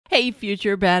Hey,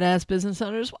 future badass business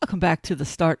owners, welcome back to the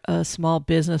Start a Small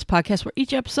Business podcast, where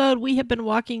each episode we have been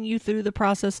walking you through the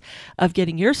process of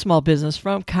getting your small business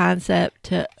from concept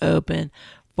to open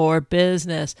for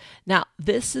business. Now,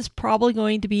 this is probably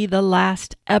going to be the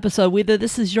last episode. Whether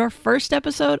this is your first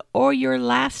episode or your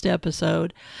last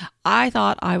episode, I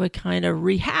thought I would kind of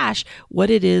rehash what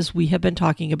it is we have been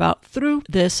talking about through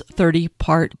this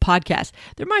 30-part podcast.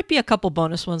 There might be a couple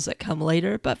bonus ones that come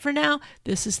later, but for now,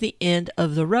 this is the end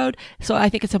of the road. So I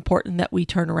think it's important that we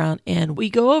turn around and we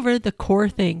go over the core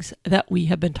things that we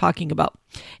have been talking about.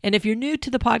 And if you're new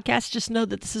to the podcast, just know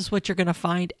that this is what you're going to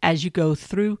find as you go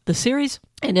through the series.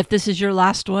 And if this is your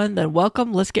last one, then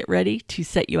welcome. Let's get ready to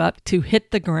set you up to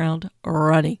hit the ground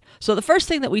running. So the first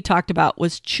thing that we talked about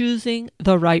was choosing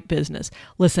the right business.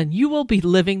 Listen, you will be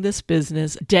living this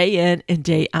business day in and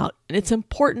day out. And it's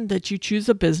important that you choose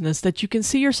a business that you can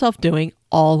see yourself doing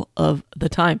all of the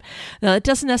time. Now, it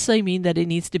doesn't necessarily mean that it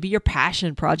needs to be your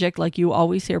passion project like you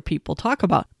always hear people talk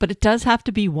about, but it does have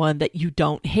to be one that you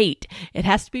don't hate. It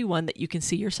has to be one that you can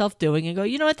see yourself doing and go,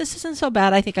 you know what, this isn't so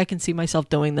bad. I think I can see myself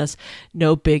doing this.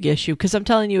 No big issue. Because I'm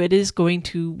telling you, it is going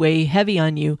to weigh heavy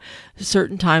on you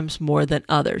certain times more than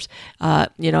others.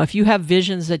 If you have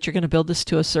visions that you're going to build this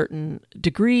to a certain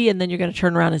degree and then you're going to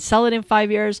turn around and sell it in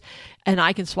 5 years, and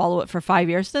I can swallow it for 5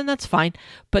 years, then that's fine.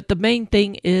 But the main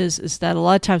thing is that a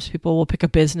lot of times people will pick a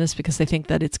business because they think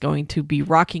that it's going to be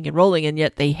rocking and rolling, and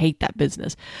yet they hate that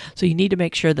business. So you need to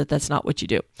make sure that that's not what you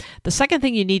do. The second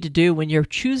thing you need to do when you're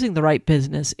choosing the right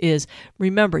business is,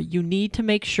 remember, you need to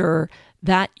make sure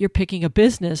that you're picking a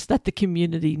business that the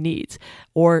community needs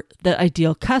or the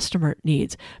ideal customer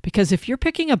needs. Because if you're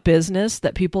picking a business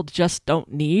that people just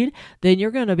don't need, then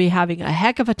you're going to be having a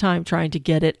heck of a time trying to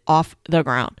get it off the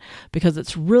ground. Because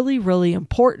it's really, really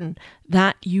important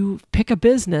that you pick a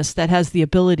business that has the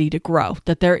ability to grow,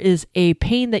 that there is a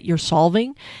pain that you're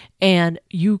solving and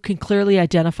you can clearly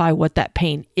identify what that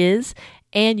pain is,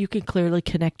 and you can clearly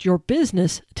connect your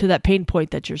business to that pain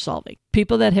point that you're solving.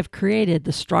 People that have created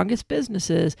the strongest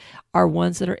businesses are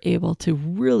ones that are able to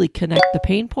really connect the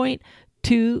pain point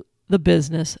to the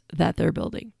business that they're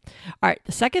building. All right,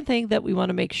 the second thing that we want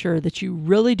to make sure that you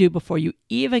really do before you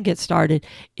even get started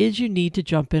is you need to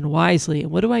jump in wisely.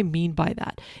 And what do I mean by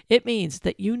that? It means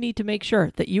that you need to make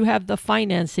sure that you have the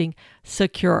financing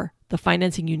secure. The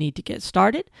financing you need to get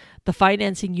started, the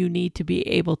financing you need to be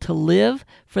able to live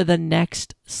for the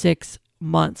next 6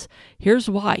 months. Here's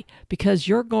why. Because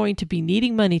you're going to be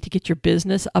needing money to get your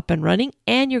business up and running,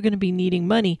 and you're going to be needing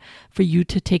money for you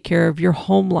to take care of your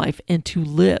home life and to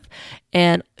live.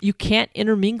 And you can't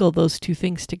intermingle those two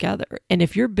things together. And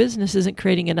if your business isn't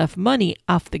creating enough money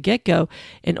off the get-go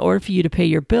in order for you to pay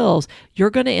your bills, you're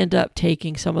going to end up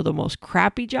taking some of the most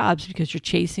crappy jobs because you're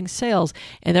chasing sales,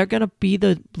 and they're going to be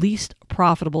the least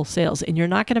profitable sales. And you're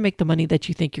not going to make the money that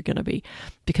you think you're going to be.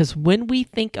 Because when we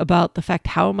think about the fact,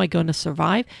 how am I going to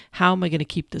survive? How am I going to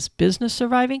keep this business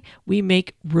surviving? We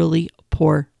make really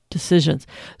poor decisions.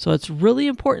 So it's really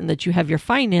important that you have your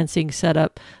financing set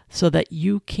up so that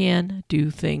you can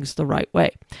do things the right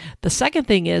way. The second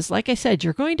thing is, like I said,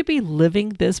 you're going to be living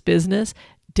this business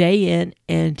day in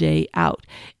and day out.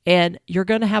 And you're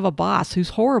going to have a boss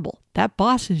who's horrible. That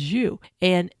boss is you.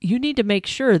 And you need to make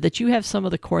sure that you have some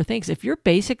of the core things. If you're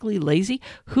basically lazy,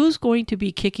 who's going to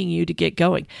be kicking you to get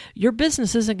going? Your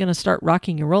business isn't going to start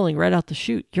rocking and rolling right out the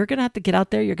chute. You're going to have to get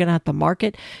out there. You're going to have to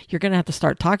market. You're going to have to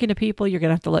start talking to people. You're going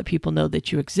to have to let people know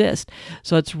that you exist.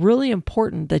 So it's really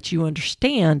important that you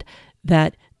understand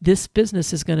that this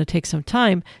business is going to take some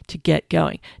time to get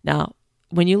going. Now,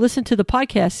 when you listen to the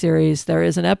podcast series, there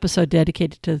is an episode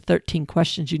dedicated to the 13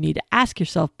 questions you need to ask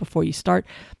yourself before you start.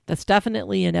 That's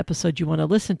definitely an episode you want to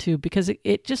listen to because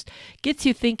it just gets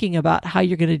you thinking about how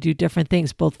you're going to do different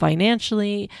things, both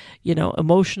financially,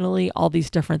 emotionally, all these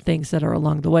different things that are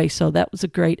along the way. So that was a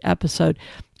great episode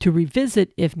to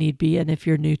revisit if need be. And if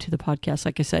you're new to the podcast,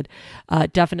 like I said,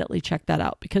 definitely check that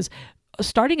out because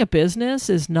starting a business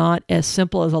is not as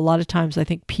simple as a lot of times I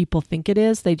think people think it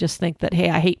is. They just think that, hey,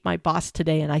 I hate my boss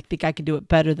today and I think I can do it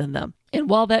better than them. And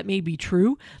while that may be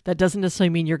true, that doesn't necessarily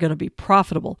mean you're going to be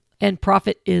profitable. And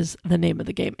profit is the name of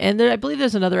the game. And I believe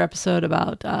there's another episode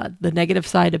about the negative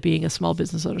side of being a small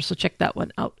business owner. So check that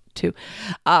one out too.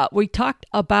 We talked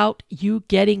about you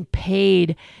getting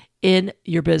paid in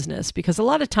your business because a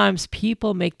lot of times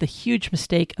people make the huge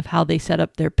mistake of how they set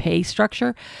up their pay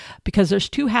structure because there's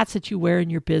two hats that you wear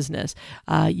in your business.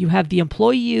 You have the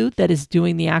employee you that is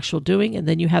doing the actual doing, and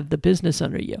then you have the business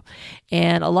owner you.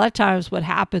 And a lot of times what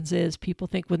happens is people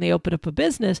think when they open up a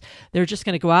business, they're just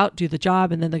going to go out, do the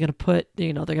job, and then they're going to put,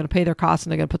 they're going to pay their costs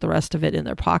and they're going to put the rest of it in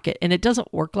their pocket. And it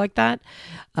doesn't work like that.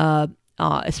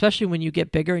 especially when you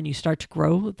get bigger and you start to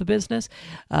grow the business.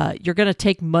 You're going to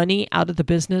take money out of the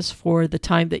business for the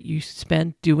time that you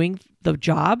spend doing the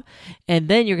job. And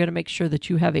then you're going to make sure that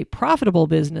you have a profitable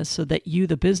business so that you,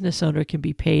 the business owner, can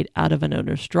be paid out of an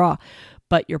owner's draw.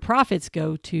 But your profits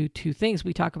go to two things.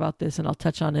 We talk about this and I'll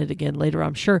touch on it again later,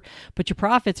 I'm sure. But your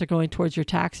profits are going towards your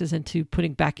taxes and to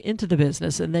putting back into the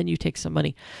business, and then you take some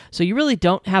money. So you really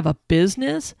don't have a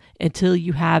business until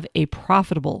you have a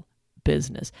profitable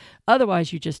business.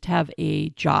 Otherwise, you just have a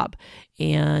job.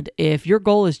 And if your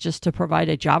goal is just to provide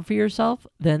a job for yourself,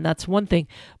 then that's one thing.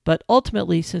 But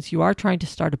ultimately, since you are trying to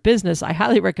start a business, I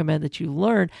highly recommend that you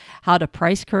learn how to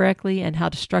price correctly and how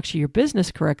to structure your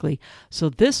business correctly. So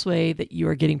this way that you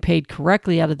are getting paid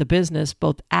correctly out of the business,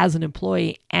 both as an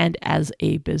employee and as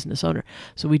a business owner.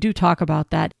 So we do talk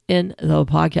about that in the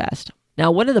podcast. Now,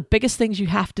 one of the biggest things you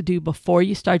have to do before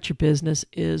you start your business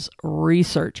is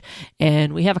research.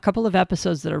 And we have a couple of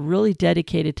episodes that are really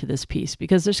dedicated to this piece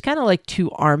because there's kind of like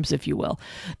two arms, if you will.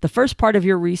 The first part of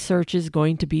your research is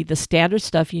going to be the standard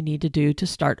stuff you need to do to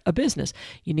start a business.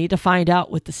 You need to find out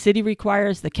what the city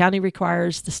requires, the county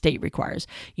requires, the state requires.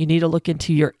 You need to look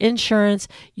into your insurance.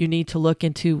 You need to look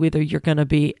into whether you're going to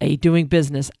be a doing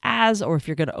business as, or if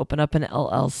you're going to open up an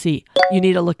LLC. You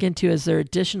need to look into, is there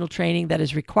additional training that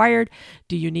is required?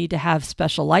 Do you need to have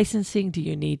special licensing? Do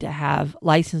you need to have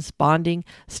license bonding?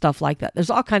 Stuff like that. There's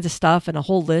all kinds of stuff and a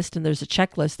whole list, and there's a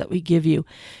checklist that we give you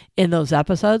in those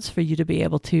episodes for you to be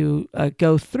able to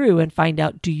go through and find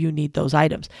out, do you need those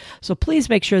items? So please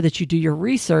make sure that you do your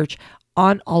research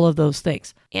on all of those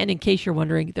things. And in case you're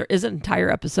wondering, there is an entire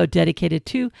episode dedicated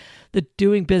to the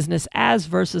doing business as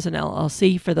versus an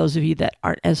LLC for those of you that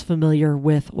aren't as familiar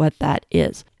with what that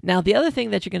is. Now, the other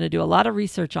thing that you're going to do a lot of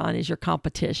research on is your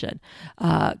competition.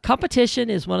 Competition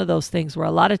is one of those things where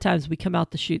a lot of times we come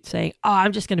out the chute saying, oh,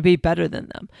 I'm just going to be better than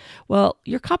them. Well,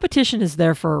 your competition is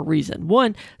there for a reason.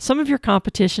 One, some of your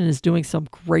competition is doing some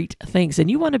great things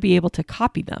and you want to be able to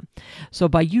copy them. So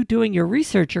by you doing your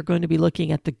research, you're going to be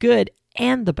looking at the good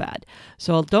and the bad.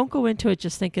 So don't go into it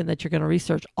just thinking that you're going to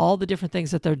research all the different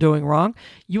things that they're doing wrong.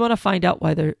 You want to find out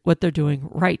what they're doing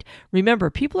right. Remember,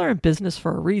 people are in business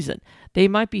for a reason. They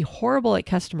might be horrible at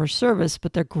customer service,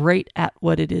 but they're great at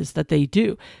what it is that they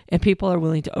do. And people are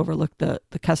willing to overlook the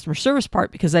customer service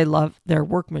part because they love their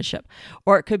workmanship.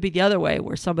 Or it could be the other way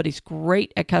where somebody's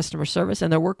great at customer service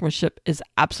and their workmanship is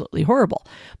absolutely horrible,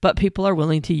 but people are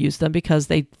willing to use them because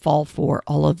they fall for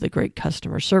all of the great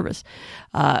customer service.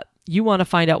 You want to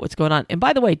find out what's going on. And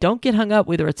by the way, don't get hung up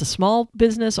whether it's a small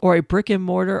business or a brick and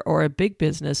mortar or a big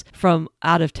business from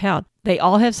out of town. They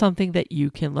all have something that you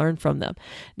can learn from them.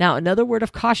 Now, another word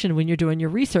of caution when you're doing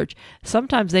your research,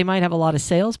 sometimes they might have a lot of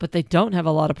sales, but they don't have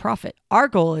a lot of profit. Our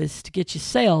goal is to get you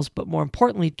sales, but more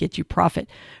importantly, get you profit.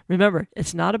 Remember,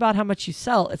 it's not about how much you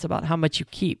sell, it's about how much you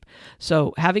keep.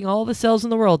 So having all the sales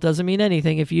in the world doesn't mean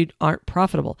anything if you aren't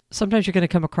profitable. Sometimes you're going to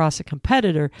come across a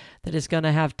competitor that is going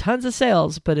to have tons of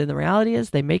sales, but in the reality is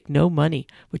they make no money,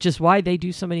 which is why they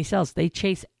do so many sales. They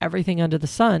chase everything under the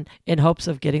sun in hopes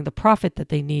of getting the profit that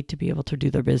they need to be able to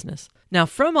do their business. Now,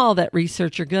 from all that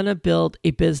research, you're going to build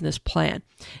a business plan.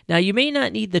 Now, you may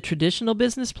not need the traditional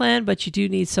business plan, but you do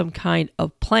need some kind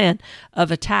of plan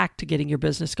of attack to getting your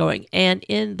business going. And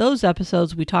in those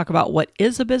episodes, we talk about what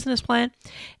is a business plan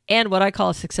and what I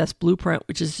call a success blueprint,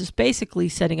 which is just basically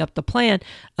setting up the plan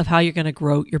of how you're going to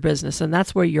grow your business. And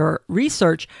that's where your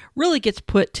research really gets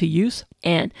put to use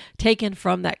and taken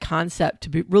from that concept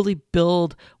to really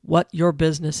build what your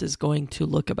business is going to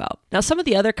look about. Now, some of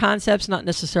the other concepts, not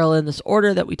necessarily in this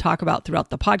order that we talk about throughout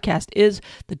the podcast, is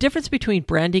the difference between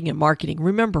branding and marketing.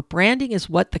 Remember, branding is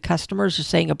what the customers are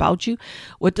saying about you.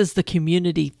 What does the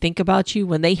community think about you?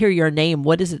 When they hear your name,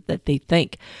 what is it that they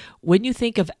think? When you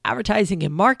think of advertising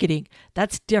and marketing,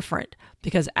 that's different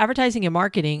because advertising and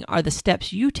marketing are the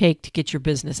steps you take to get your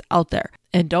business out there.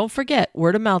 And don't forget,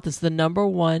 word of mouth is the number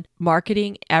one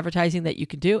marketing, advertising that you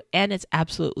can do, and it's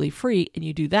absolutely free. And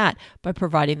you do that by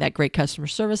providing that great customer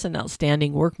service and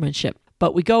outstanding workmanship.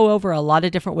 But we go over a lot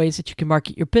of different ways that you can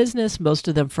market your business, most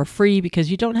of them for free because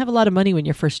you don't have a lot of money when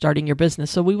you're first starting your business.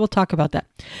 So we will talk about that.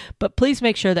 But please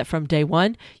make sure that from day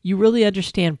one, you really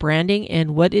understand branding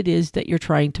and what it is that you're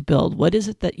trying to build. What is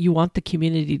it that you want the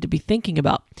community to be thinking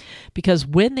about? Because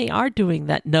when they are doing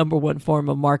that number one form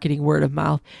of marketing, word of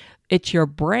mouth, it's your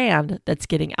brand that's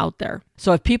getting out there.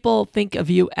 So if people think of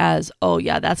you as, oh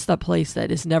yeah, that's the place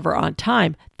that is never on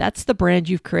time, that's the brand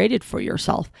you've created for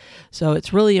yourself. So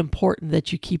it's really important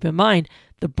that you keep in mind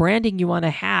the branding you want to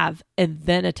have and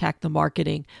then attack the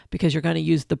marketing because you're going to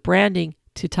use the branding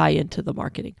to tie into the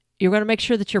marketing. you're going to make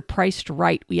sure that you're priced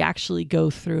right. We actually go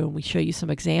through and we show you some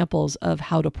examples of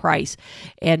how to price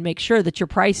and make sure that you're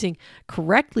pricing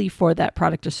correctly for that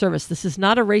product or service. This is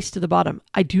not a race to the bottom.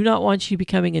 I do not want you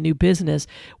becoming a new business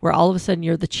where all of a sudden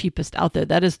you're the cheapest out there.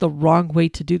 That is the wrong way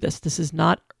to do this. This is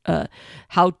not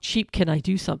how cheap can I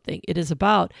do something. It is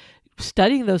about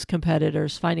studying those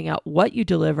competitors, finding out what you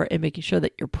deliver, and making sure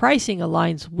that your pricing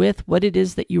aligns with what it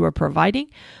is that you are providing.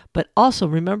 But also,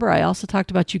 remember, I also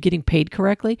talked about you getting paid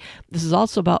correctly. This is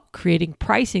also about creating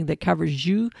pricing that covers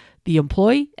you, the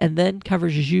employee, and then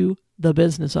covers you, the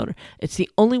business owner. It's the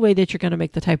only way that you're going to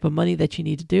make the type of money that you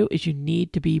need to do is you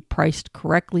need to be priced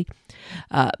correctly.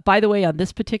 By the way, on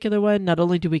this particular one, not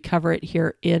only do we cover it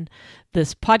here in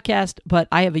this podcast, but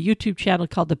I have a YouTube channel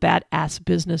called the Badass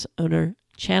Business Owner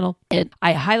channel. And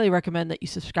I highly recommend that you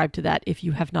subscribe to that if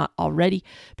you have not already,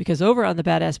 because over on the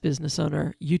Badass Business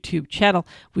Owner YouTube channel,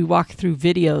 we walk through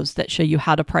videos that show you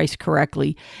how to price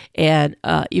correctly and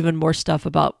even more stuff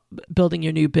about building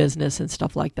your new business and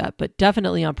stuff like that. But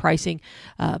definitely on pricing,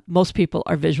 most people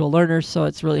are visual learners, so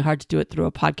it's really hard to do it through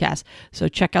a podcast. So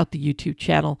check out the YouTube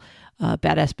channel,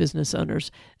 Badass Business Owners,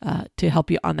 to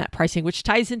help you on that pricing, which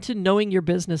ties into knowing your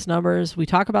business numbers. We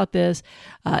talk about this.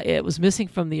 It was missing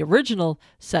from the original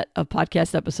set of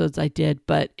podcast episodes I did,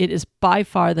 but it is by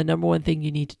far the number one thing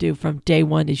you need to do from day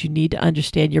one is you need to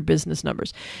understand your business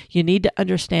numbers. You need to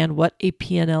understand what a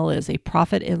P&L is, a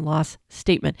profit and loss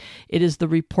statement. It is the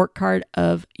report card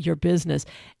of your business.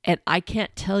 And I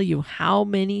can't tell you how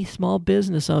many small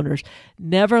business owners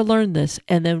never learn this,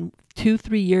 and then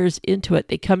 2-3 years into it,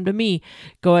 they come to me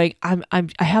going, I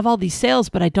have all these sales,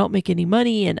 but I don't make any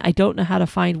money and I don't know how to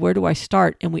find where do I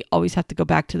start. And we always have to go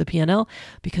back to the P&L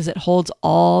because it holds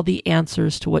all the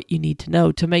answers to what you need to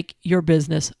know to make your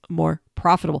business more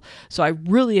profitable. So I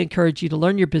really encourage you to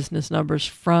learn your business numbers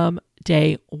from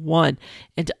day one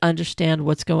and to understand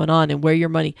what's going on and where your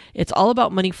money, it's all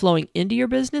about money flowing into your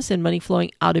business and money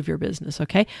flowing out of your business.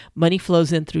 Okay. Money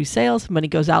flows in through sales. Money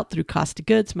goes out through cost of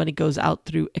goods. Money goes out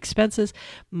through expenses.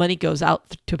 Money goes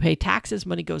out to pay taxes.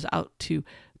 Money goes out to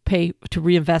pay to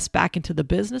reinvest back into the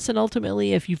business. And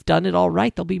ultimately, if you've done it all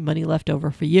right, there'll be money left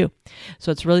over for you.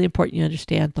 So it's really important you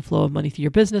understand the flow of money through your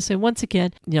business. And once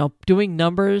again, doing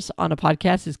numbers on a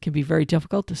podcast can be very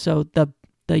difficult. So the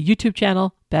YouTube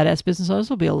channel, Badass Business Owners,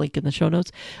 will be a link in the show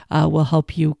notes, will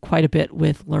help you quite a bit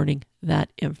with learning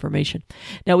that information.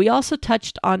 Now, we also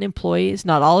touched on employees.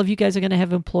 Not all of you guys are going to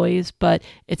have employees, but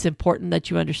it's important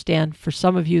that you understand for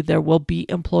some of you, there will be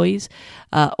employees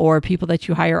or people that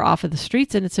you hire off of the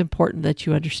streets. And it's important that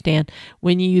you understand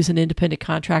when you use an independent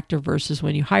contractor versus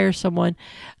when you hire someone.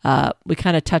 We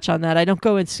kind of touch on that. I don't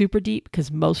go in super deep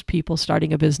because most people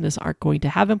starting a business aren't going to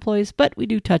have employees, but we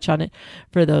do touch on it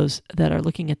for those that are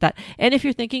looking at that. And if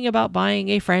you're thinking about buying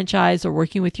a franchise or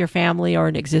working with your family or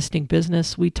an existing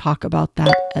business, we talk about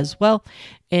that as well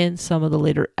in some of the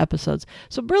later episodes.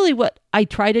 So really what I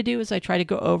try to do is I try to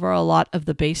go over a lot of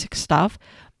the basic stuff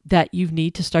that you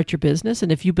need to start your business.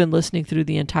 And if you've been listening through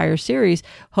the entire series,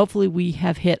 hopefully we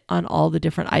have hit on all the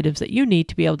different items that you need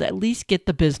to be able to at least get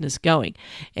the business going.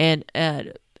 And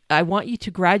I want you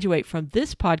to graduate from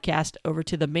this podcast over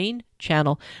to the main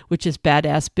channel, which is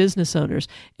Badass Business Owners.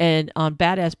 And on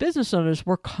Badass Business Owners,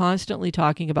 we're constantly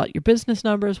talking about your business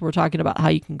numbers. We're talking about how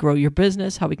you can grow your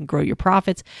business, how we can grow your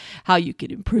profits, how you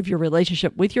can improve your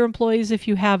relationship with your employees if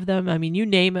you have them. I mean, you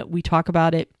name it, we talk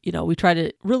about it. We try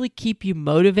to really keep you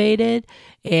motivated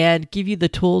and give you the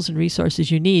tools and resources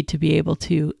you need to be able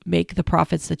to make the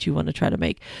profits that you want to try to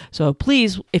make. So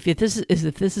please, if this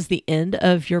is the end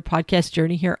of your podcast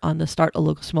journey here on the Start a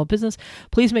Local Small Business,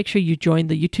 please make sure you join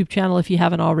the YouTube channel if you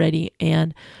haven't already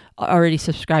and already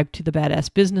subscribed to the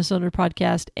Badass Business Owner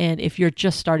podcast. And if you're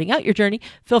just starting out your journey,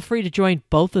 feel free to join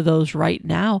both of those right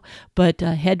now. But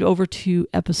head over to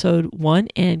episode 1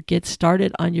 and get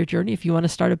started on your journey if you want to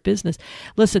start a business.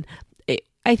 Listen,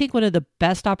 I think one of the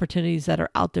best opportunities that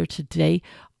are out there today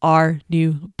are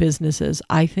new businesses.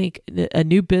 I think a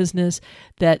new business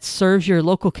that serves your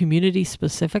local community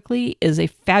specifically is a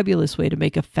fabulous way to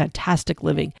make a fantastic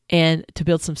living and to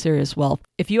build some serious wealth.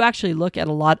 If you actually look at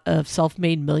a lot of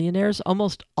self-made millionaires,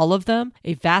 almost all of them,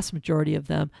 a vast majority of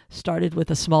them, started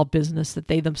with a small business that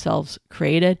they themselves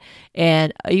created.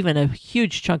 And even a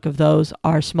huge chunk of those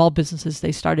are small businesses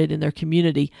they started in their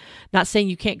community. Not saying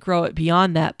you can't grow it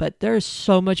beyond that, but there's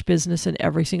so much business in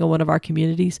every single one of our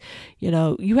communities.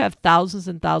 You have thousands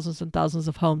and thousands and thousands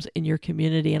of homes in your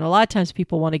community. And a lot of times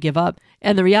people want to give up.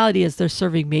 And the reality is they're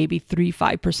serving maybe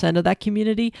 3-5% of that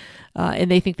community.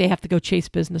 And they think they have to go chase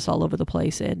business all over the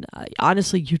place. And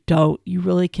honestly, you don't. You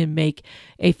really can make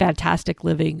a fantastic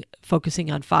living focusing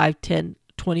on 5, 10,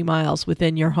 20 miles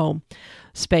within your home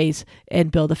space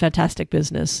and build a fantastic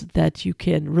business that you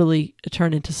can really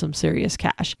turn into some serious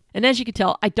cash. And as you can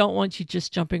tell, I don't want you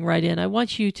just jumping right in. I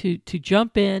want you to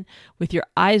jump in with your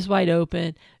eyes wide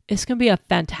open. It's going to be a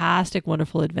fantastic,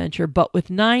 wonderful adventure. But with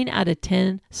 9 out of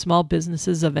 10 small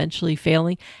businesses eventually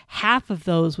failing, half of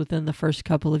those within the first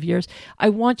couple of years, I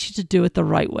want you to do it the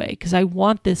right way because I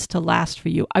want this to last for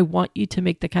you. I want you to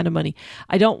make the kind of money.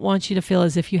 I don't want you to feel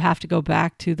as if you have to go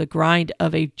back to the grind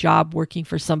of a job working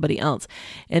for somebody else.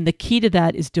 And the key to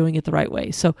that is doing it the right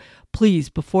way. So please,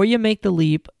 before you make the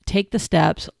leap, take the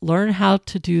steps, learn how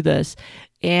to do this.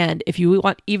 And if you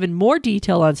want even more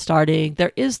detail on starting,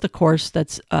 there is the course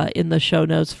that's in the show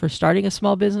notes for starting a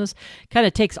small business. Kind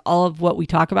of takes all of what we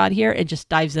talk about here and just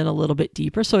dives in a little bit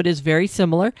deeper. So it is very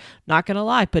similar, not going to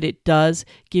lie, but it does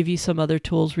give you some other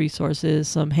tools, resources,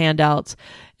 some handouts,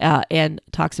 and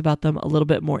talks about them a little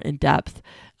bit more in depth.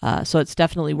 So it's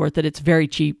definitely worth it. It's very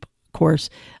cheap course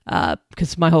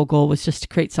because my whole goal was just to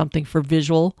create something for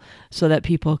visual so that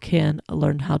people can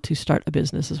learn how to start a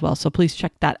business as well. So please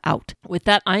check that out. With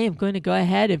that, I am going to go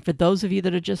ahead, and for those of you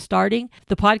that are just starting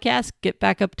the podcast, get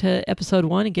back up to episode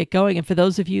 1 and get going. And for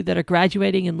those of you that are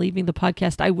graduating and leaving the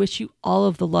podcast, I wish you all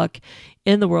of the luck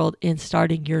in the world in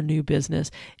starting your new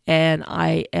business. And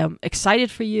I am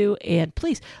excited for you. And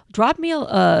please drop me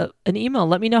an email.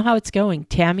 Let me know how it's going.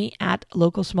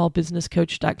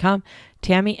 Tammy@localsmallbusinesscoach.com.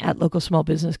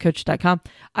 Tammy@localsmallbusinesscoach.com.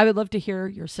 I would love to hear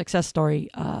your success story.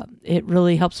 It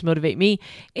really helps motivate me,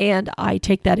 and I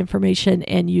take that information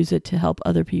and use it to help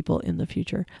other people in the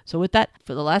future. So with that,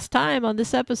 for the last time on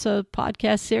this episode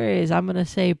podcast series, I'm going to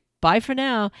say bye for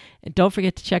now. And don't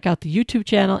forget to check out the YouTube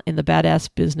channel and the Badass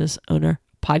Business Owner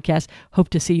podcast. Hope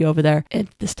to see you over there. And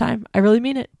this time, I really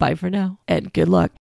mean it. Bye for now, and good luck.